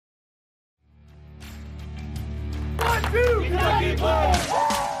1-2 Kentucky Blue.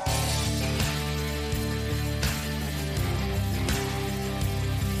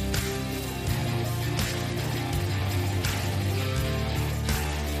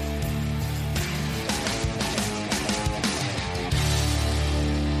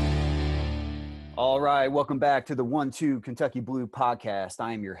 All right, welcome back to the 1-2 Kentucky Blue podcast.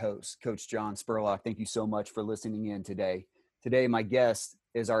 I am your host, Coach John Spurlock. Thank you so much for listening in today. Today, my guest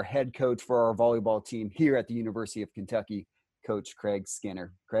is our head coach for our volleyball team here at the University of Kentucky, Coach Craig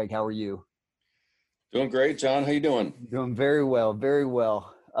Skinner. Craig, how are you? Doing great, John. How you doing? Doing very well, very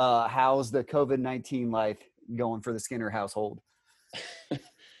well. How's the COVID-19 life going for the Skinner household?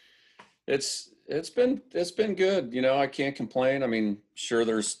 It's been good. You know, I can't complain. I mean, sure,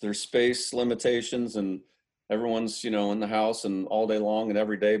 there's space limitations and everyone's, you know, in the house and all day long, and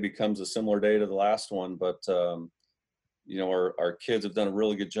every day becomes a similar day to the last one. But you know, our kids have done a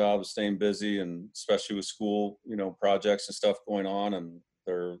really good job of staying busy, and especially with school, you know, projects and stuff going on, and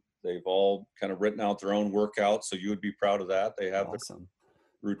they've all kind of written out their own workouts. So you would be proud of that. They have Awesome.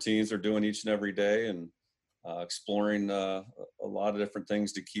 Their routines they're doing each and every day, and exploring a lot of different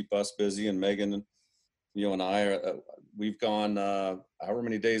things to keep us busy. And Megan, you and I, we've gone however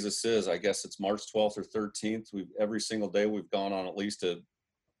many days this is. I guess it's March 12th or 13th. Every single day we've gone on at least a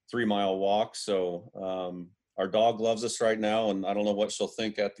 3-mile walk. So our dog loves us right now, and I don't know what she'll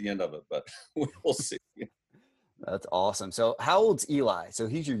think at the end of it, but we'll see. That's awesome. So how old's Eli? So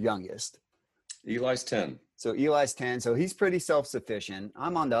he's your youngest. Eli's 10. So Eli's 10. So he's pretty self-sufficient.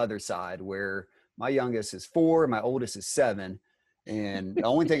 I'm on the other side where my youngest is 4, my oldest is 7. And the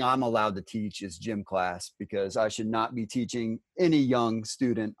only thing I'm allowed to teach is gym class, because I should not be teaching any young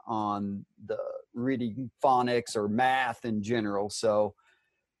student on the reading phonics or math in general. So,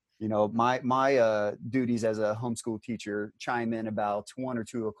 you know, my duties as a homeschool teacher chime in about 1 or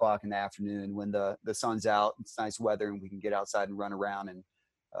 2 o'clock in the afternoon when the sun's out, it's nice weather, and we can get outside and run around and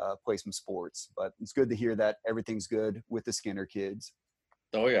play some sports. But it's good to hear that everything's good with the Skinner kids.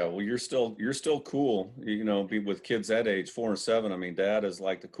 Oh yeah, well you're still cool, you know, with kids that age, 4 and 7. I mean, Dad is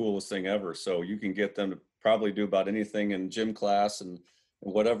like the coolest thing ever. So you can get them to probably do about anything in gym class and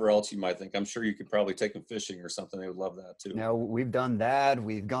whatever else you might think. I'm sure you could probably take them fishing or something. They would love that too. Now, we've done that.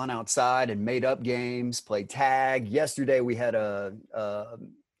 We've gone outside and made up games, played tag. Yesterday we had a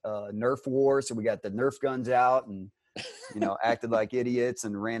Nerf war, so we got the Nerf guns out and, you know, acted like idiots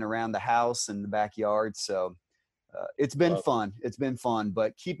and ran around the house and the backyard. So it's been fun. It's been fun,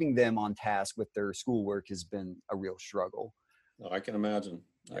 but keeping them on task with their schoolwork has been a real struggle. Oh, I can imagine.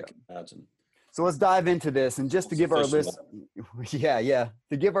 Yeah. I can imagine. So let's dive into this, and just to give our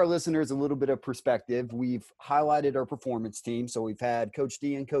to give our listeners a little bit of perspective, we've highlighted our performance team. So we've had Coach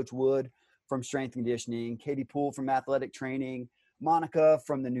D and Coach Wood from strength and conditioning, Katie Poole from athletic training, Monica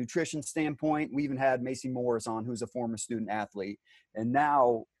from the nutrition standpoint. We even had Macy Morris on, who's a former student athlete. And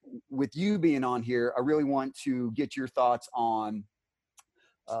now with you being on here, I really want to get your thoughts on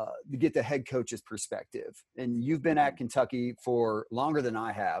to get the head coach's perspective. And you've been at Kentucky for longer than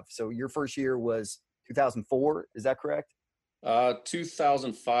I have. So your first year was 2004. Is that correct?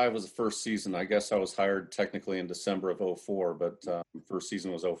 2005 was the first season. I guess I was hired technically in December of 04, but first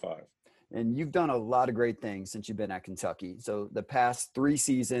season was 05. And you've done a lot of great things since you've been at Kentucky. So the past 3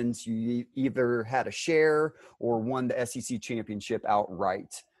 seasons, you either had a share or won the SEC championship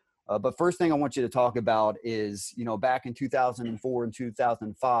outright. But first thing I want you to talk about is, you know, back in 2004 and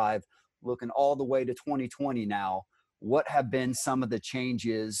 2005, looking all the way to 2020 now, what have been some of the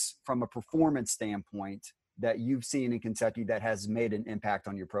changes from a performance standpoint that you've seen in Kentucky that has made an impact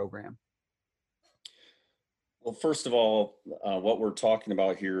on your program? Well, first of all, what we're talking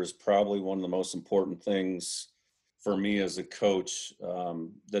about here is probably one of the most important things for me as a coach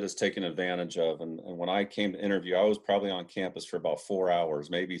that has taken advantage of. And when I came to interview, I was probably on campus for about 4 hours,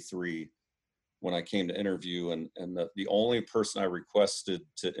 maybe 3, when I came to interview. And the only person I requested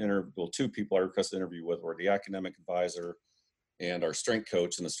to interview, well, 2 people I requested to interview with were the academic advisor and our strength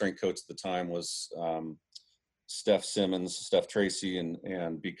coach. And the strength coach at the time was Steph Tracy.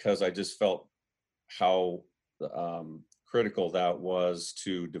 And because I just felt how critical that was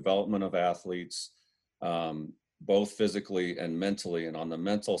to development of athletes, both physically and mentally. And on the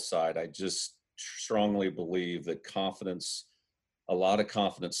mental side, I just strongly believe that a lot of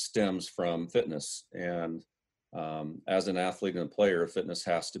confidence stems from fitness. And as an athlete and a player, fitness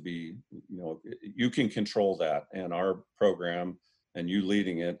has to be, you know, you can control that. And our program and you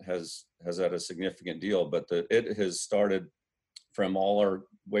leading it has had a significant deal, but it has started from all our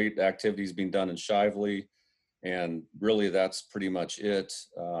weight activities being done in Shively. And really that's pretty much it.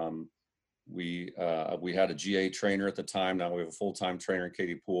 We had a GA trainer at the time. Now we have a full-time trainer,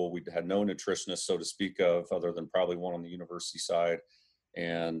 Katie Poole. We had no nutritionist, so to speak of, other than probably one on the university side.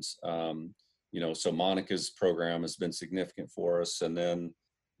 And, so Monica's program has been significant for us. And then,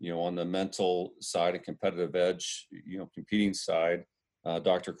 on the mental side and competitive edge, competing side,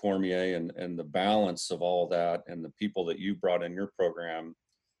 Dr. Cormier and the balance of all that and the people that you brought in your program,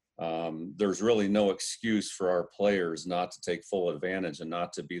 there's really no excuse for our players not to take full advantage and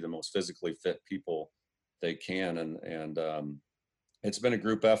not to be the most physically fit people they can. And it's been a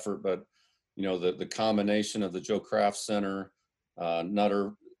group effort, but the combination of the Joe Kraft Center,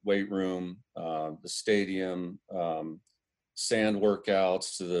 Nutter weight room, the stadium, sand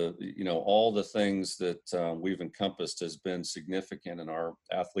workouts, to the all the things that we've encompassed has been significant in our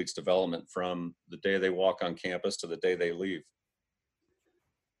athletes' development from the day they walk on campus to the day they leave.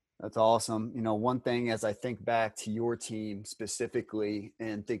 That's awesome. One thing as I think back to your team specifically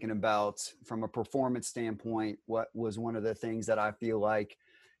and thinking about from a performance standpoint, what was one of the things that I feel like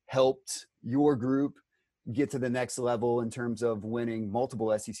helped your group get to the next level in terms of winning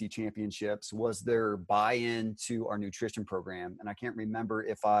multiple SEC championships was their buy-in to our nutrition program. And I can't remember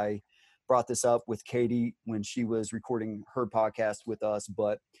if I brought this up with Katie when she was recording her podcast with us,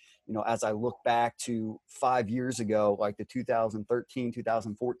 but as I look back to 5 years ago, like the 2013,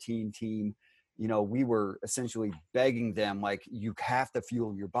 2014 team, we were essentially begging them, like, you have to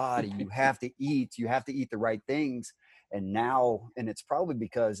fuel your body, you have to eat the right things. And now, and it's probably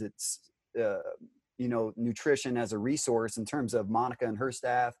because it's, nutrition as a resource in terms of Monica and her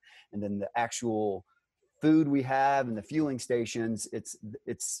staff, and then the actual food we have and the fueling stations, it's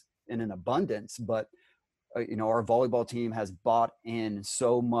in an abundance, but our volleyball team has bought in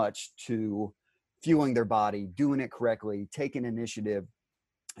so much to fueling their body, doing it correctly, taking initiative,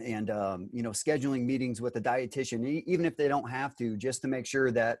 and, scheduling meetings with a dietitian, even if they don't have to, just to make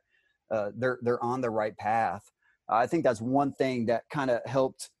sure that they're on the right path. I think that's one thing that kind of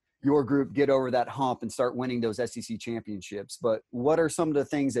helped your group get over that hump and start winning those SEC championships. But what are some of the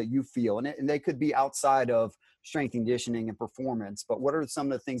things that you feel, and they could be outside of strength and conditioning and performance, but what are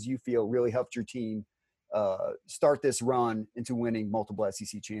some of the things you feel really helped your team start this run into winning multiple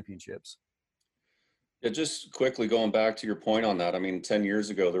SEC championships? Yeah, just quickly going back to your point on that. I mean, 10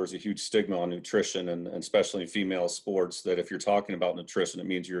 years ago, there was a huge stigma on nutrition, and especially in female sports, that if you're talking about nutrition, it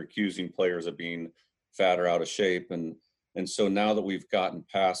means you're accusing players of being fat or out of shape. And so now that we've gotten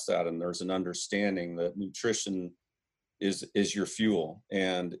past that, and there's an understanding that nutrition is your fuel,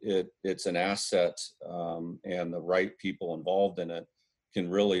 and it's an asset, and the right people involved in it can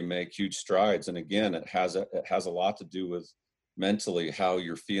really make huge strides. And again, it has a lot to do with mentally how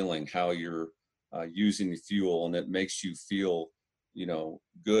you're feeling, how you're using the fuel, and it makes you feel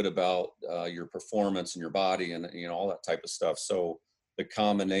good about your performance and your body and all that type of stuff. So the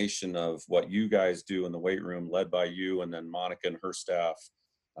combination of what you guys do in the weight room, led by you, and then Monica and her staff,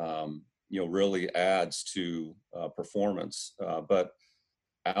 really adds to performance. But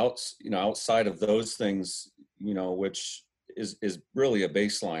outside of those things, which is really a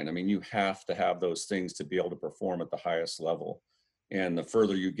baseline. I mean, you have to have those things to be able to perform at the highest level. And the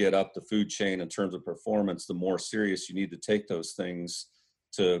further you get up the food chain in terms of performance, the more serious you need to take those things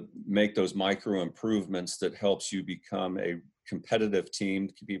to make those micro improvements that helps you become a competitive team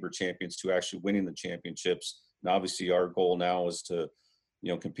to compete for champions, to actually winning the championships. And obviously our goal now is to,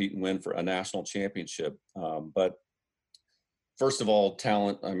 compete and win for a national championship. But first of all,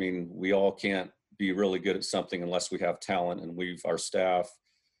 talent. I mean, we all can't be really good at something unless we have talent, and our staff,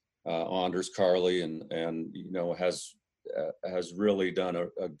 Anders, Carly, and has really done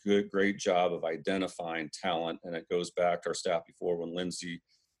a great job of identifying talent. And it goes back to our staff before, when Lindsay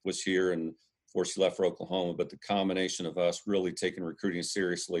was here and before she left for Oklahoma. But the combination of us really taking recruiting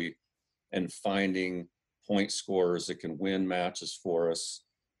seriously and finding point scorers that can win matches for us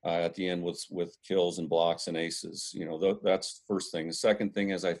at the end with kills and blocks and aces. That's the first thing. The second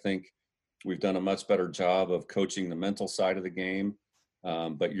thing is, I think we've done a much better job of coaching the mental side of the game.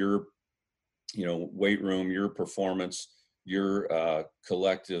 But your, weight room, your performance, your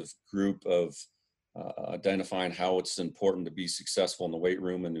collective group of identifying how it's important to be successful in the weight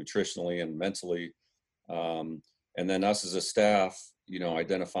room and nutritionally and mentally. And then us as a staff,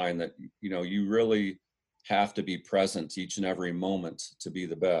 identifying that, you really have to be present each and every moment to be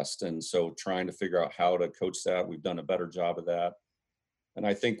the best. And so trying to figure out how to coach that, we've done a better job of that. And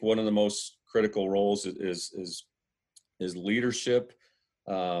I think one of the most critical roles is leadership.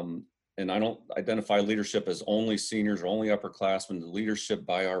 And I don't identify leadership as only seniors or only upperclassmen. The leadership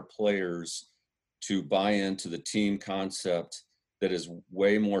by our players to buy into the team concept that is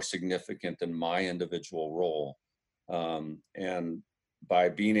way more significant than my individual role. And by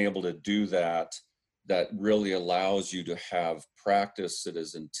being able to do that, that really allows you to have practice that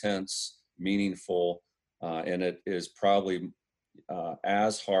is intense, meaningful, and it is probably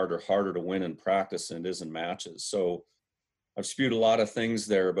as hard or harder to win in practice than it is in matches. So I've spewed a lot of things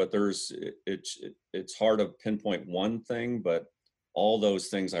there, but it's hard to pinpoint one thing, but all those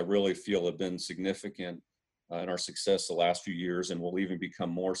things I really feel have been significant in our success the last few years, and will even become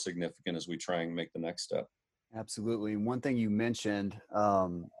more significant as we try and make the next step. Absolutely. And one thing you mentioned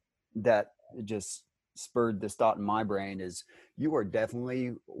that just spurred this thought in my brain is you are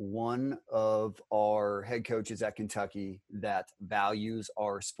definitely one of our head coaches at Kentucky that values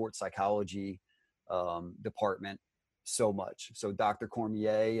our sports psychology department so much. So Dr.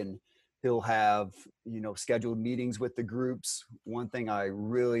 Cormier, and he'll have, scheduled meetings with the groups. One thing I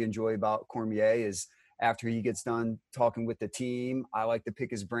really enjoy about Cormier is after he gets done talking with the team, I like to pick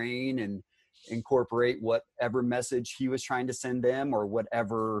his brain and incorporate whatever message he was trying to send them, or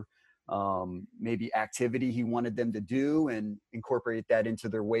whatever maybe activity he wanted them to do, and incorporate that into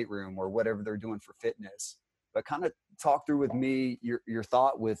their weight room or whatever they're doing for fitness. But kind of talk through with me your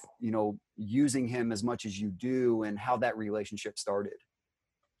thought with, using him as much as you do, and how that relationship started.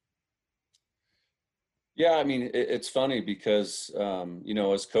 Yeah, I mean, it's funny because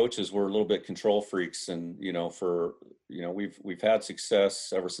as coaches, we're a little bit control freaks, and we've had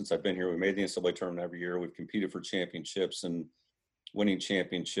success ever since I've been here. We made the NCAA tournament every year. We've competed for championships, and winning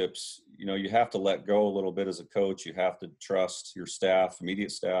championships. You have to let go a little bit as a coach. You have to trust your staff,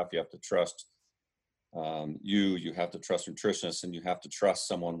 immediate staff. You have to trust you have to trust nutritionists, and you have to trust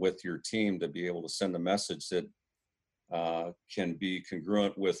someone with your team to be able to send a message that can be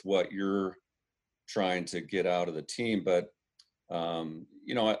congruent with what you're trying to get out of the team. But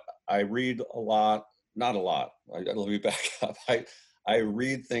I read a lot, not a lot. Let me back up. I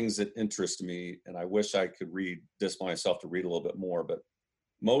read things that interest me, and I wish I could discipline myself to read a little bit more. But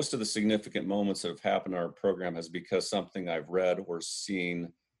most of the significant moments that have happened in our program has because something I've read or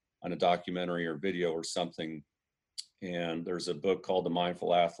seen on a documentary or video or something. And there's a book called The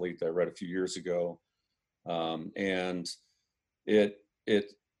Mindful Athlete that I read a few years ago, and it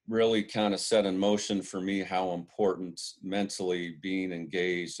really kind of set in motion for me how important mentally being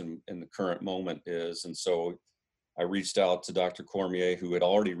engaged in the current moment is. And so I reached out to Dr. Cormier, who had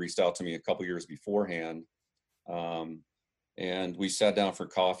already reached out to me a couple years beforehand. And we sat down for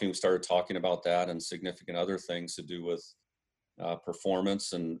coffee and we started talking about that and significant other things to do with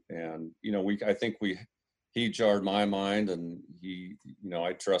performance. And I think he jarred my mind, and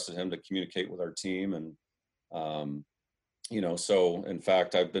I trusted him to communicate with our team. And, so in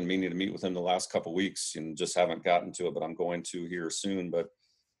fact, I've been meaning to meet with him the last couple of weeks and just haven't gotten to it, but I'm going to here soon. But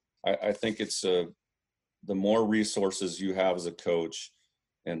I think it's the more resources you have as a coach,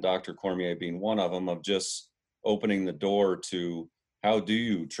 and Dr. Cormier being one of them, of just opening the door to how do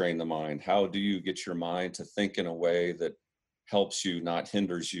you train the mind? How do you get your mind to think in a way that helps you, not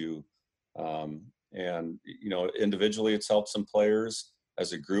hinders you? And individually, it's helped some players.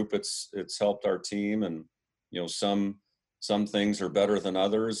 As a group, it's helped our team. And some things are better than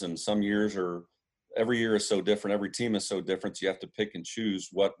others, and every year is so different. Every team is so different. So you have to pick and choose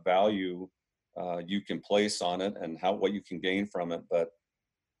what value you can place on it and what you can gain from it. But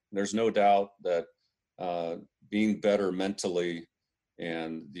there's no doubt that being better mentally,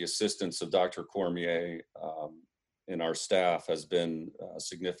 and the assistance of Dr. Cormier and our staff has been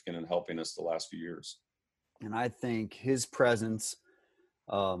significant in helping us the last few years. And I think his presence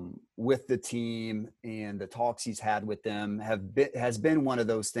with the team and the talks he's had with them has been one of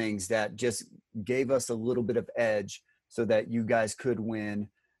those things that just gave us a little bit of edge, so that you guys could win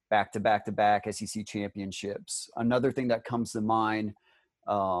back-to-back SEC championships. Another thing that comes to mind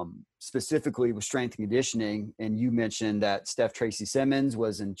specifically with strength and conditioning, and you mentioned that Steph Tracy Simmons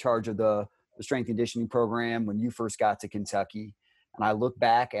was in charge of the strength and conditioning program when you first got to Kentucky. And I look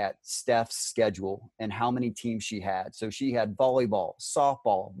back at Steph's schedule and how many teams she had. So she had volleyball,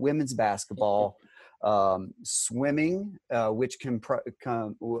 softball, women's basketball, swimming, which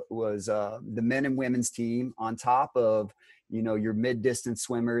was the men and women's team, on top of your mid-distance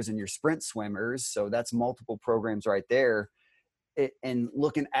swimmers and your sprint swimmers. So that's multiple programs right there. And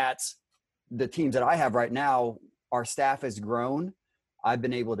looking at the teams that I have right now, our staff has grown. I've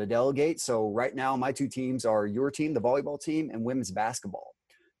been able to delegate. So right now, my two teams are your team, the volleyball team, and women's basketball.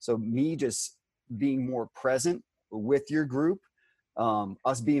 So me just being more present with your group,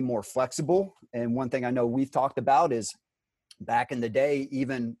 us being more flexible. And one thing I know we've talked about is back in the day,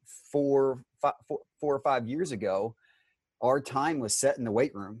 even 4 or 5 years ago, our time was set in the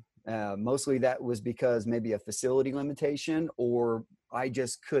weight room. Mostly that was because maybe a facility limitation, or I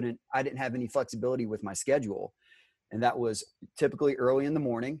didn't have any flexibility with my schedule. and that was typically early in the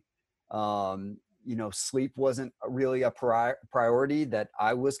morning. Sleep wasn't really a priority that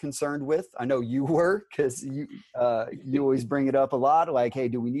I was concerned with. I know you were, because you always bring it up a lot, like, hey,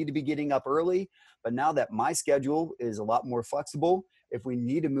 do we need to be getting up early? But now that my schedule is a lot more flexible, if we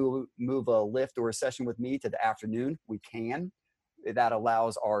need to move a lift or a session with me to the afternoon, we can. That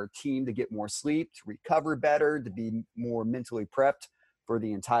allows our team to get more sleep, to recover better, to be more mentally prepped for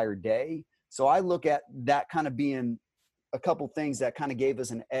the entire day. So I look at that kind of being a couple things that kind of gave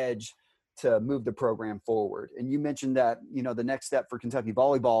us an edge to move the program forward. And you mentioned that, the next step for Kentucky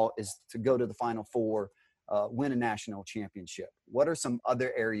volleyball is to go to the Final Four, win a national championship. What are some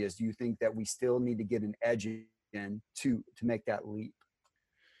other areas do you think that we still need to get an edge in to make that leap?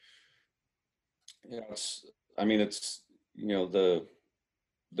 Yeah, it's the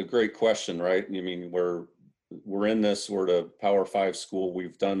great question, right? I mean, we're in this, we're at a Power 5 school.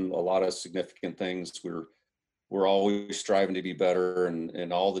 We've done a lot of significant things. We're always striving to be better,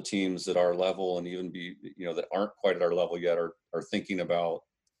 and all the teams at our level, and even that aren't quite at our level yet, are thinking about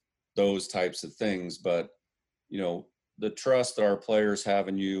those types of things. But the trust that our players have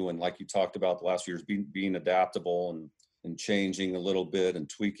in you, and like you talked about the last few years, being adaptable and changing a little bit and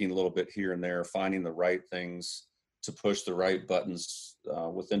tweaking a little bit here and there, finding the right things to push the right buttons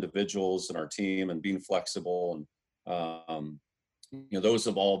with individuals and our team, and being flexible, and those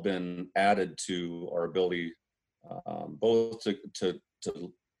have all been added to our ability, both to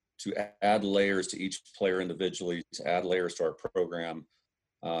add layers to each player individually, to add layers to our program,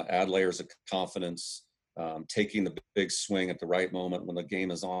 add layers of confidence, taking the big swing at the right moment when the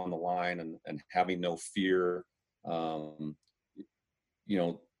game is on the line, and having no fear.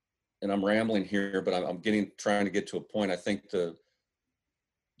 And I'm rambling here, but I'm trying to get to a point. I think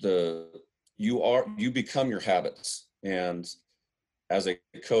you become your habits, and as a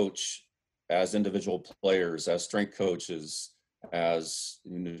coach, as individual players, as strength coaches, as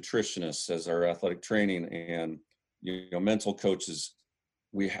nutritionists, as our athletic training and mental coaches,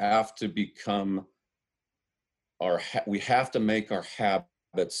 we have to become we have to make our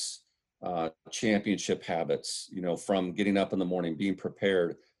habits championship habits. From getting up in the morning, being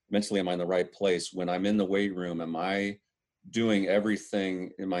prepared mentally. Am I in the right place? When I'm in the weight room, am I doing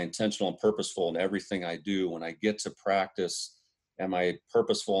everything? Am I intentional and purposeful in everything I do? When I get to practice, am I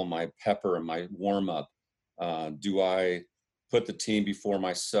purposeful in my pepper and my warm up? Do I put the team before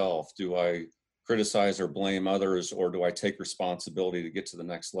myself? Do I criticize or blame others, or do I take responsibility to get to the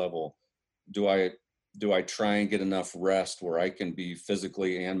next level? Do I try and get enough rest where I can be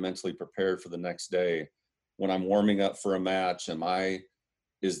physically and mentally prepared for the next day? When I'm warming up for a match,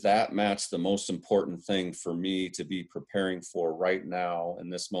 is that match the most important thing for me to be preparing for right now in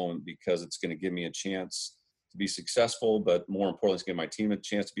this moment, because it's going to give me a chance to be successful, but more importantly, it's going to give my team a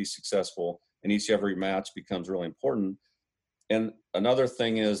chance to be successful, and every match becomes really important. And another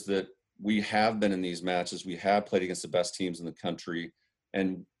thing is that we have been in these matches, we have played against the best teams in the country,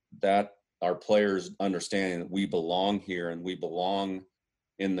 and that our players understanding that we belong here, and we belong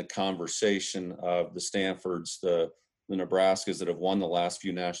in the conversation of the Stanfords, the Nebraskas that have won the last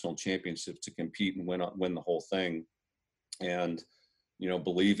few national championships, to compete and win the whole thing. And,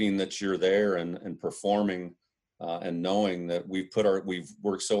 believing that you're there and performing, and knowing that we've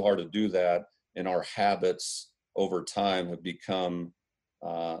worked so hard to do that, and our habits over time have become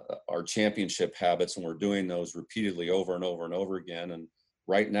our championship habits, and we're doing those repeatedly over and over and over again. And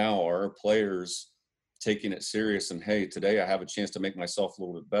right now, our players taking it serious, and hey, today I have a chance to make myself a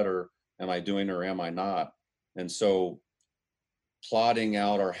little bit better. Am I doing it or am I not? And so plotting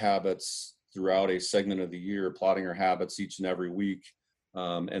out our habits throughout a segment of the year, plotting our habits each and every week,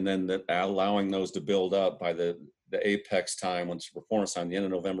 and then allowing those to build up by the apex time, once performance time, the end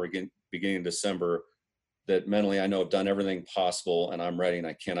of November, beginning of December, that mentally I know I've done everything possible and I'm ready, and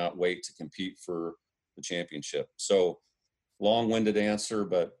I cannot wait to compete for the championship. So long-winded answer,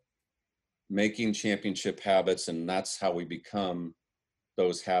 but making championship habits, and that's how we become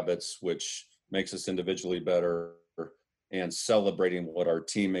those habits, which makes us individually better, and celebrating what our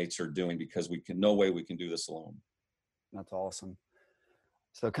teammates are doing, because no way we can do this alone. That's awesome.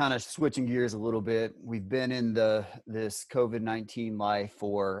 So kind of switching gears a little bit, we've been in this COVID-19 life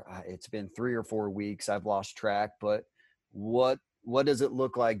for, it's been 3 or 4 weeks. I've lost track, but what does it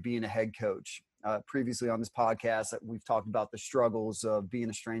look like being a head coach? Previously on this podcast, we've talked about the struggles of being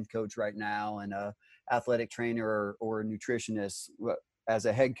a strength coach right now, and a athletic trainer or a nutritionist. As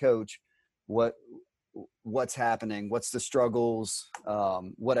a head coach, what's happening? What's the struggles?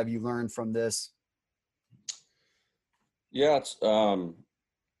 What have you learned from this? Yeah, it's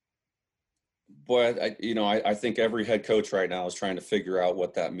I think every head coach right now is trying to figure out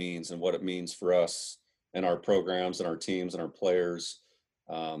what that means, and what it means for us and our programs and our teams and our players.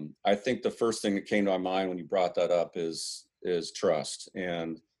 I think the first thing that came to my mind when you brought that up is trust.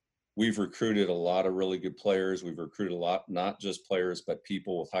 And we've recruited a lot of really good players. We've recruited a lot, not just players, but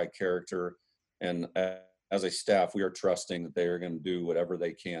people with high character. And as a staff, we are trusting that they are going to do whatever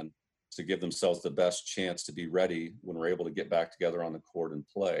they can to give themselves the best chance to be ready when we're able to get back together on the court and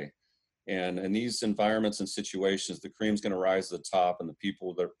play. And in these environments and situations, the cream's going to rise to the top, and the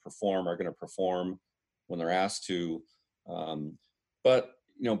people that perform are going to perform when they're asked to. But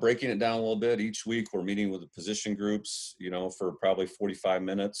breaking it down a little bit, each week we're meeting with the position groups, for probably 45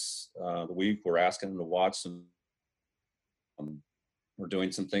 minutes the week. We're asking them to watch some. We're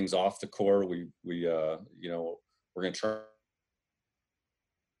doing some things off the court. We're going to try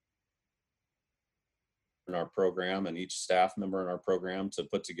in our program, and each staff member in our program to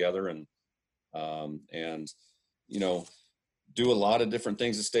put together and do a lot of different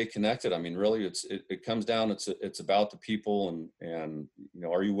things to stay connected. I mean, really, it comes down. It's about the people, and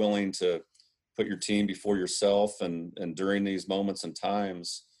are you willing to put your team before yourself? And during these moments and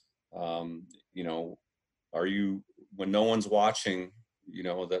times, are you, when no one's watching?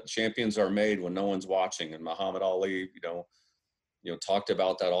 That champions are made when no one's watching. And Muhammad Ali, talked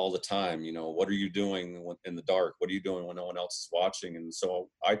about that all the time. What are you doing in the dark? What are you doing when no one else is watching? And so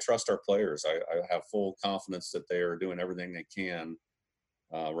I trust our players. I have full confidence that they are doing everything they can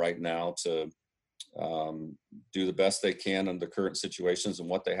right now to do the best they can under the current situations and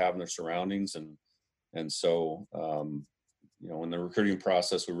what they have in their surroundings. And so, in the recruiting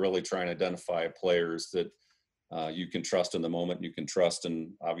process, we really try and identify players that you can trust in the moment, you can trust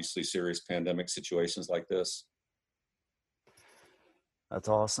in obviously serious pandemic situations like this. That's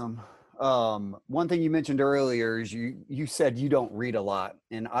awesome. One thing you mentioned earlier is you said you don't read a lot,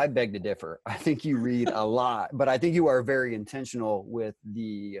 and I beg to differ. I think you read a lot, but I think you are very intentional with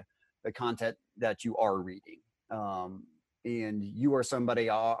the content that you are reading. And you are somebody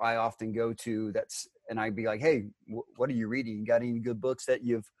I often go to and I'd be like, hey, what are you reading? You got any good books that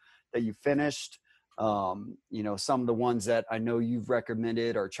you've finished? Some of the ones that I know you've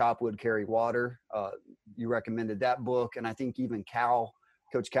recommended are Chop Wood, Carry Water. You recommended that book, and I think even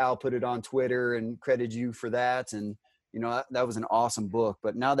Coach Cal put it on Twitter and credited you for that. And, that was an awesome book.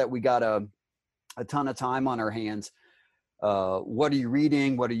 But now that we got a ton of time on our hands, what are you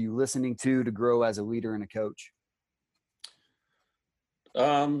reading? What are you listening to grow as a leader and a coach?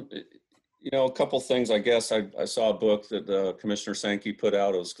 A couple things, I guess. I saw a book that Commissioner Sankey put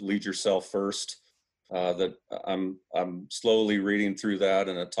out. It was Lead Yourself First. That I'm slowly reading through that,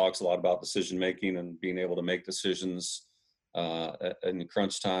 and it talks a lot about decision making and being able to make decisions in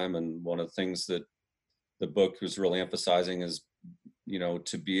crunch time. And one of the things that the book was really emphasizing is,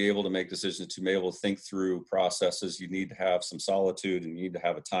 to be able to make decisions, to be able to think through processes, you need to have some solitude, and you need to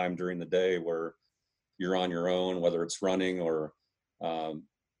have a time during the day where you're on your own, whether it's running or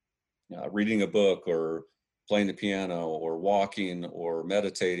reading a book or playing the piano or walking or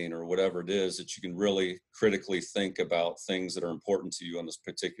meditating or whatever it is, that you can really critically think about things that are important to you on this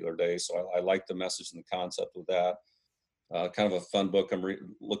particular day. So I like the message and the concept of that. Kind of a fun book I'm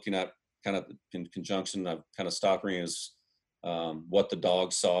looking at kind of in conjunction. I've kind of stopped reading is What the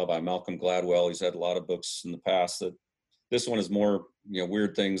Dog Saw by Malcolm Gladwell. He's had a lot of books in the past. That this one is more,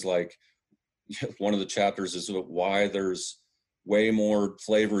 weird things like one of the chapters is why there's way more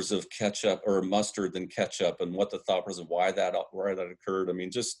flavors of ketchup or mustard than ketchup, and what the thought process of why that occurred. I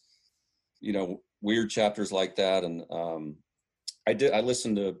mean, just, weird chapters like that. And I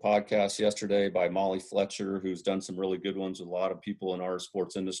listened to a podcast yesterday by Molly Fletcher, who's done some really good ones with a lot of people in our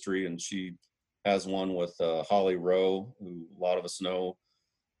sports industry. And she has one with Holly Rowe, who a lot of us know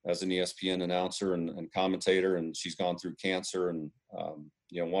as an ESPN announcer and commentator, and she's gone through cancer. And,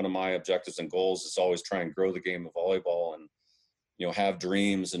 one of my objectives and goals is always try and grow the game of volleyball and, have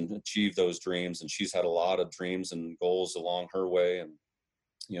dreams and achieve those dreams. And she's had a lot of dreams and goals along her way. And,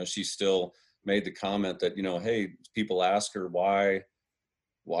 she still made the comment that, hey, people ask her, why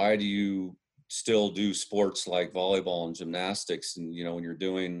do you still do sports like volleyball and gymnastics? And, when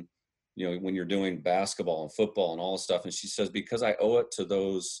you're doing basketball and football and all this stuff. And she says, because I owe it to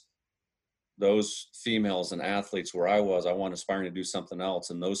those females and athletes where I want aspiring to do something else.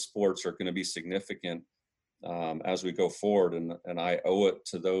 And those sports are going to be significant as we go forward. And I owe it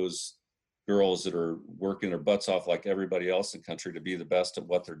to those girls that are working their butts off like everybody else in the country to be the best at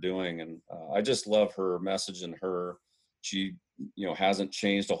what they're doing. And I just love her message, and she, hasn't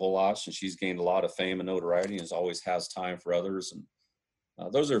changed a whole lot since she's gained a lot of fame and notoriety, and always has time for others.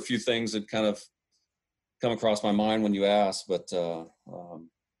 And those are a few things that kind of come across my mind when you ask, but a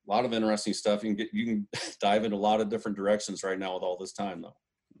lot of interesting stuff. You can dive into a lot of different directions right now with all this time, though.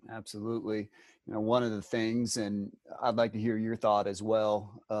 Absolutely. one of the things, and I'd like to hear your thought as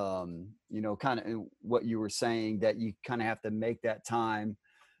well, kind of what you were saying, that you kind of have to make that time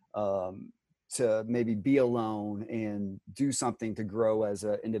um, to maybe be alone and do something to grow as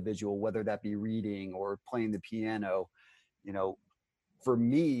an individual, whether that be reading or playing the piano. You know, for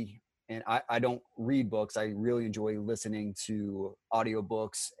me, and I don't read books. I really enjoy listening to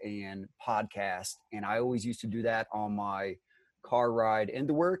audiobooks and podcasts. And I always used to do that on my car ride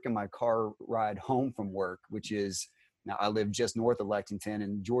into work and my car ride home from work, which is, now I live just north of Lexington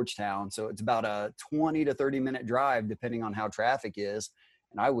in Georgetown. So it's about a 20 to 30-minute drive, depending on how traffic is.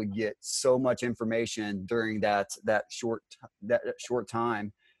 And I would get so much information during that short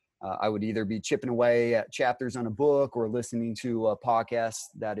time. I would either be chipping away at chapters on a book or listening to a podcast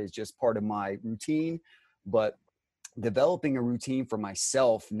that is just part of my routine. But developing a routine for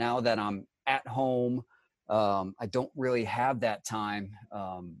myself now that I'm at home, I don't really have that time.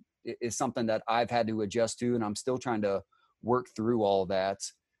 Is something that I've had to adjust to, and I'm still trying to work through all that.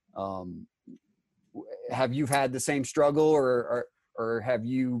 Have you had the same struggle, or have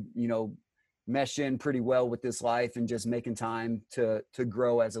you, mesh in pretty well with this life and just making time to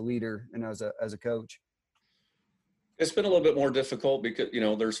grow as a leader and as a coach? It's been a little bit more difficult because,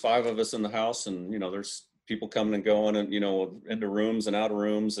 there's 5 of us in the house, and, there's people coming and going, and, into rooms and out of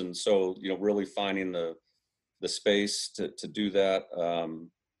rooms. And so, really finding the space to do that,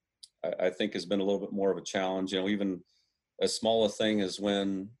 I think has been a little bit more of a challenge. Even as small a thing as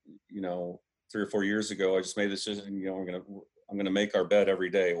when, 3 or 4 years ago, I just made this decision, I'm going to make our bed every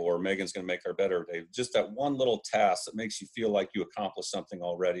day, or Megan's going to make our bed every day. Just that one little task that makes you feel like you accomplished something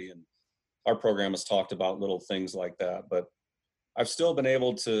already. And our program has talked about little things like that, but I've still been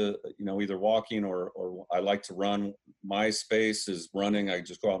able to, either walking or I like to run. My space is running. I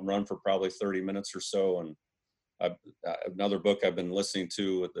just go out and run for probably 30 minutes or so. And another book I've been listening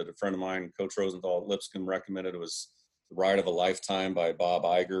to that a friend of mine, Coach Rosenthal at Lipscomb, recommended, was The Ride of a Lifetime by Bob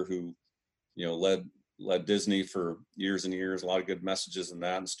Iger, who, led Disney for years and years. A lot of good messages in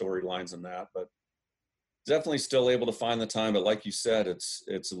that and storylines in that, but definitely still able to find the time. But like you said, it's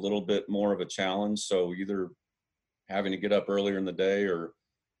a little bit more of a challenge. So either having to get up earlier in the day, or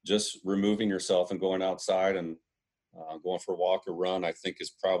just removing yourself and going outside and going for a walk or run, I think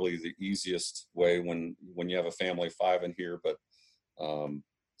is probably the easiest way when you have a family of 5 in here. But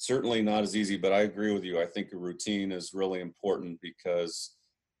certainly not as easy. But I agree with you. I think a routine is really important because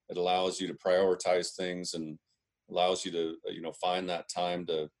it allows you to prioritize things and allows you to, find that time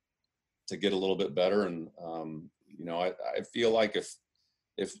to get a little bit better. And, I feel like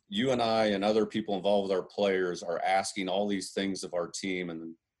if you and I and other people involved with our players are asking all these things of our team,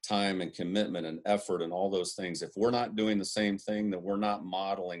 and time and commitment and effort and all those things, if we're not doing the same thing, then we're not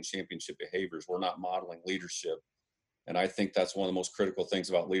modeling championship behaviors. We're not modeling leadership. And I think that's one of the most critical things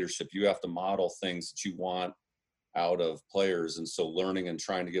about leadership. You have to model things that you want out of players. And so learning and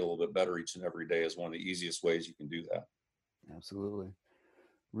trying to get a little bit better each and every day is one of the easiest ways you can do that. Absolutely.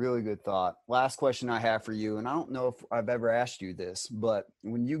 Really good thought. Last question I have for you, and I don't know if I've ever asked you this, but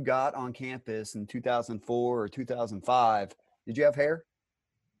when you got on campus in 2004 or 2005, did you have hair?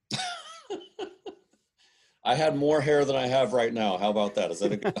 I had more hair than I have right now. How about that? Is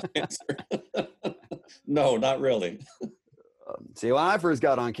that a good answer? No, not really. See, when I first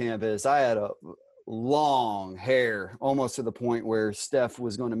got on campus, I had a long hair, almost to the point where Steph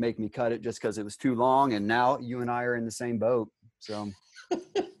was going to make me cut it just because it was too long. And now you and I are in the same boat. So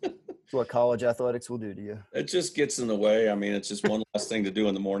it's what college athletics will do to you. It just gets in the way. I mean, it's just one last thing to do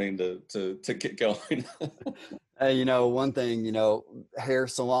in the morning to get going. Hey, one thing, hair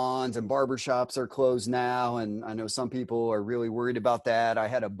salons and barbershops are closed now. And I know some people are really worried about that. I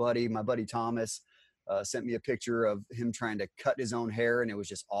had my buddy Thomas, sent me a picture of him trying to cut his own hair, and it was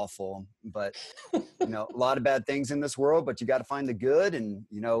just awful. But, a lot of bad things in this world, but you got to find the good. And,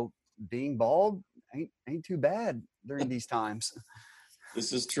 being bald ain't too bad during these times.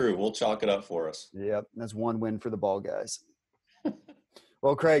 This is true. We'll chalk it up for us. Yep. That's one win for the bald guys.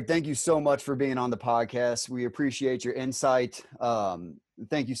 Well, Craig, thank you so much for being on the podcast. We appreciate your insight.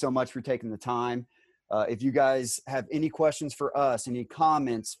 Thank you so much for taking the time. If you guys have any questions for us, any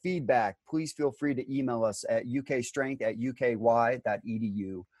comments, feedback, please feel free to email us at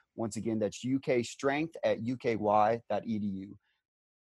ukstrength@uky.edu. Once again, that's ukstrength@uky.edu.